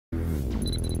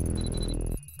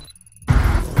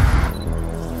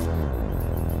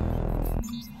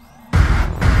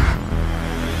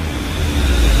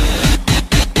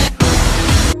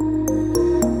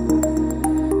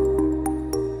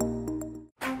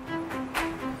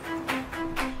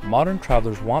Modern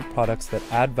travelers want products that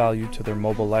add value to their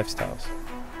mobile lifestyles,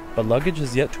 but Luggage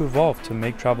has yet to evolve to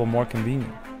make travel more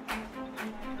convenient.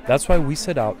 That's why we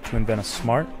set out to invent a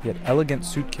smart yet elegant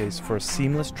suitcase for a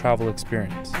seamless travel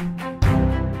experience.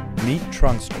 Meet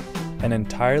Trunkster, an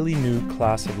entirely new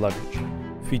class of luggage,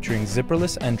 featuring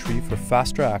zipperless entry for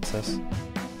faster access,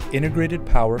 integrated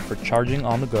power for charging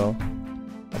on the go,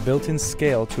 a built-in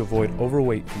scale to avoid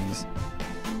overweight fees,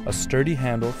 a sturdy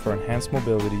handle for enhanced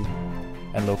mobility,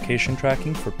 and location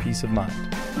tracking for peace of mind.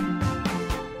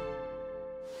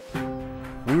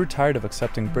 We were tired of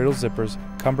accepting brittle zippers,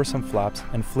 cumbersome flaps,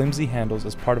 and flimsy handles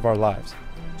as part of our lives,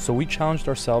 so we challenged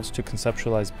ourselves to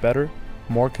conceptualize better,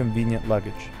 more convenient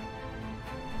luggage.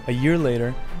 A year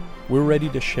later, we're ready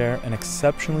to share an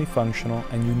exceptionally functional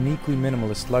and uniquely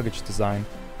minimalist luggage design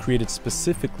created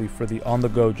specifically for the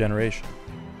on-the-go generation.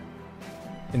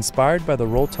 Inspired by the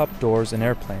roll-top doors in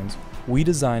airplanes, we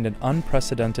designed an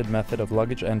unprecedented method of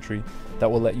luggage entry that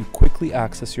will let you quickly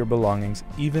access your belongings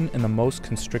even in the most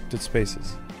constricted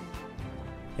spaces.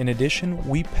 In addition,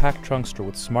 we packed Trunkster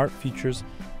with smart features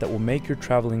that will make your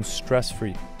traveling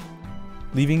stress-free,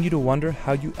 leaving you to wonder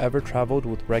how you ever traveled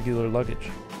with regular luggage.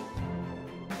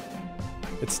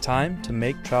 It's time to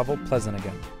make travel pleasant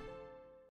again.